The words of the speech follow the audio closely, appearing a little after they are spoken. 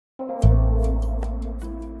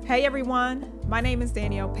Hey everyone, my name is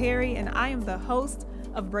Danielle Perry and I am the host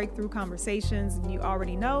of Breakthrough Conversations. And you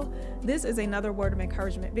already know this is another word of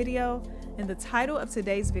encouragement video, and the title of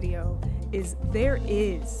today's video is There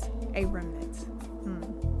Is a Remnant.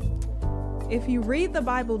 If you read the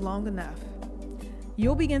Bible long enough,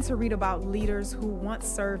 you'll begin to read about leaders who once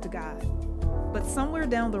served God, but somewhere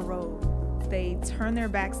down the road, they turn their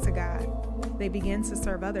backs to God. They begin to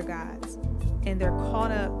serve other gods, and they're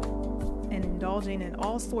caught up and indulging in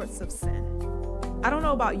all sorts of sin. I don't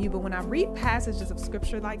know about you, but when I read passages of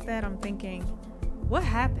scripture like that, I'm thinking, what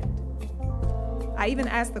happened? I even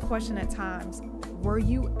ask the question at times, were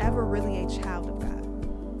you ever really a child of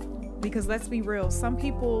God? Because let's be real, some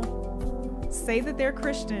people say that they're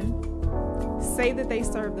Christian, say that they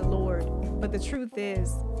serve the Lord, but the truth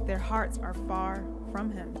is their hearts are far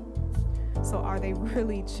from Him. So are they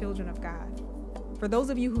really children of God? For those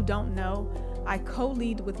of you who don't know, I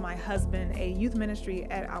co-lead with my husband a youth ministry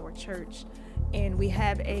at our church, and we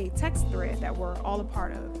have a text thread that we're all a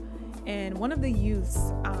part of. And one of the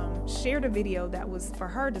youths shared a video that was, for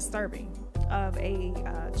her, disturbing, of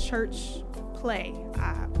a church play.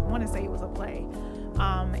 I want to say it was a play.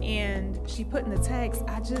 And she put in the text,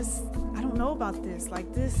 I don't know about this.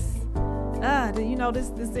 Like this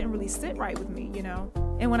didn't really sit right with me,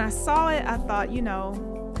 And when I saw it, I thought,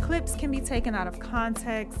 clips can be taken out of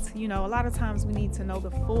context. A lot of times we need to know the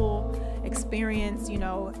full experience,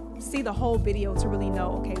 see the whole video to really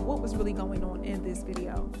know, okay, what was really going on in this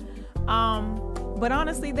video. But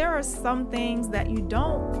honestly, there are some things that you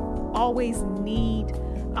don't always need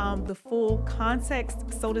the full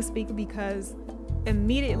context, so to speak, because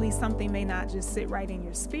immediately something may not just sit right in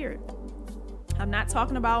your spirit. I'm not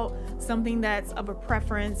talking about something that's of a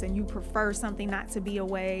preference and you prefer something not to be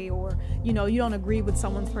away, or, you don't agree with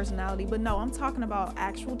someone's personality. But no, I'm talking about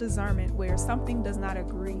actual discernment where something does not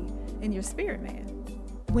agree in your spirit, man.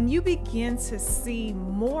 When you begin to see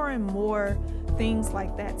more and more things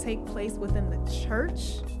like that take place within the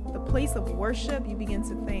church, the place of worship, you begin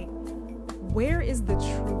to think, where is the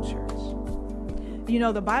true church?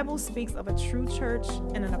 The Bible speaks of a true church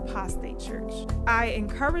and an apostate church. I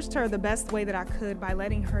encouraged her the best way that I could by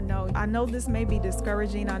letting her know, I know this may be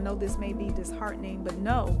discouraging, I know this may be disheartening, but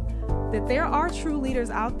know that there are true leaders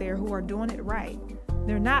out there who are doing it right.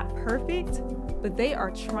 They're not perfect, but they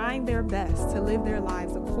are trying their best to live their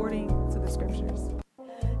lives according to the scriptures.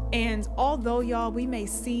 And although, y'all, we may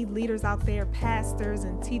see leaders out there, pastors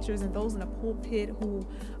and teachers and those in the pulpit who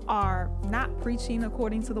are not preaching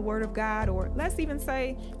according to the word of God, or let's even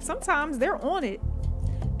say sometimes they're on it.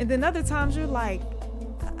 And then other times you're like,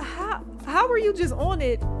 how are you just on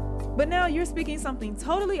it, but now you're speaking something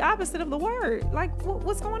totally opposite of the word? Like,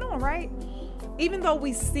 what's going on, right? Even though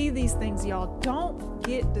we see these things, y'all, don't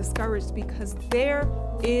get discouraged, because there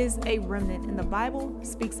is a remnant, and the Bible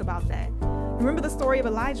speaks about that. Remember the story of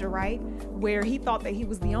Elijah, right? Where he thought that he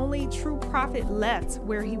was the only true prophet left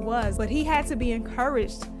where he was, but he had to be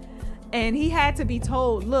encouraged and he had to be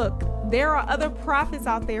told, look, there are other prophets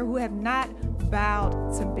out there who have not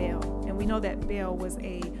bowed to Baal. And we know that Baal was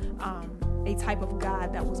a type of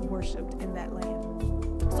god that was worshipped in that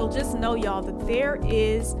land. So just know, y'all, that there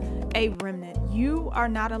is a remnant. You are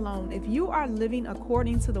not alone. If you are living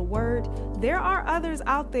according to the word, there are others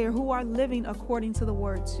out there who are living according to the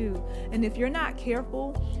word too. And if you're not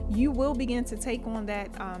careful, you will begin to take on that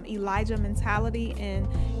Elijah mentality, and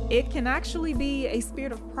it can actually be a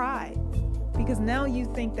spirit of pride, because now you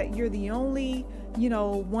think that you're the only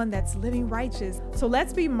one that's living righteous. So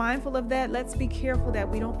let's be mindful of that. Let's be careful that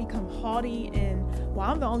we don't become haughty and, well,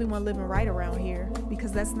 I'm the only one living right around here,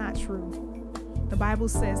 because that's not true. The Bible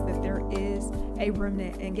says that there is a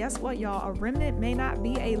remnant. And guess what, y'all? A remnant may not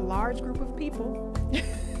be a large group of people,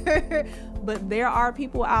 but there are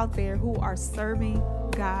people out there who are serving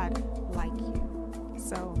God like you.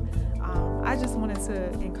 So I just wanted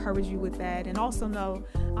to encourage you with that. And also know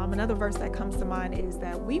another verse that comes to mind is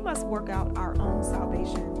that we must work out our own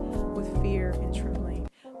salvation with fear and trembling.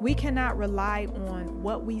 We cannot rely on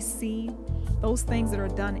what we see, those things that are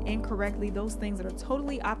done incorrectly, those things that are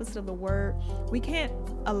totally opposite of the word. We can't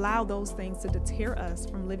allow those things to deter us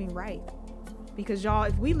from living right. Because, y'all,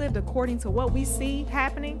 if we lived according to what we see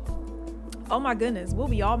happening, oh my goodness, we'll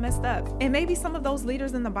be all messed up. And maybe some of those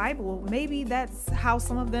leaders in the Bible, maybe that's how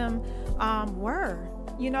some of them were.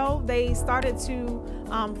 They started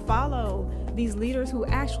to follow these leaders who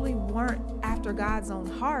actually weren't after God's own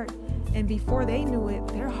heart. And before they knew it,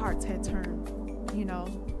 their hearts had turned,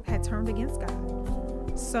 had turned against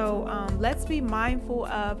God. So let's be mindful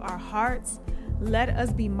of our hearts. Let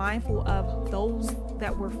us be mindful of those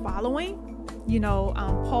that we're following.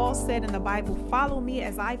 Paul said in the Bible, follow me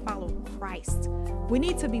as I follow Christ. We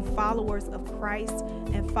need to be followers of Christ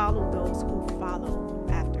and follow those who follow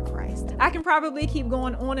after Christ. I can probably keep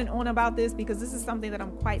going on and on about this because this is something that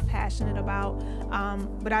I'm quite passionate about.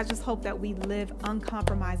 But I just hope that we live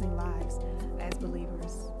uncompromising lives as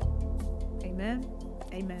believers. Amen.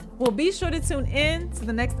 Amen. Well, be sure to tune in to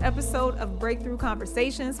the next episode of Breakthrough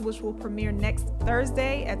Conversations, which will premiere next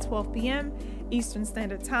Thursday at 12 p.m. Eastern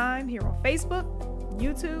Standard Time here on Facebook,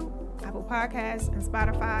 YouTube, Apple Podcasts, and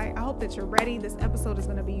Spotify. I hope that you're ready. This episode is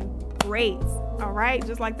going to be great. All right.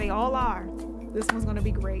 Just like they all are. This one's going to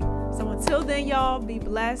be great. So until then, y'all, be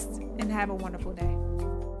blessed and have a wonderful day.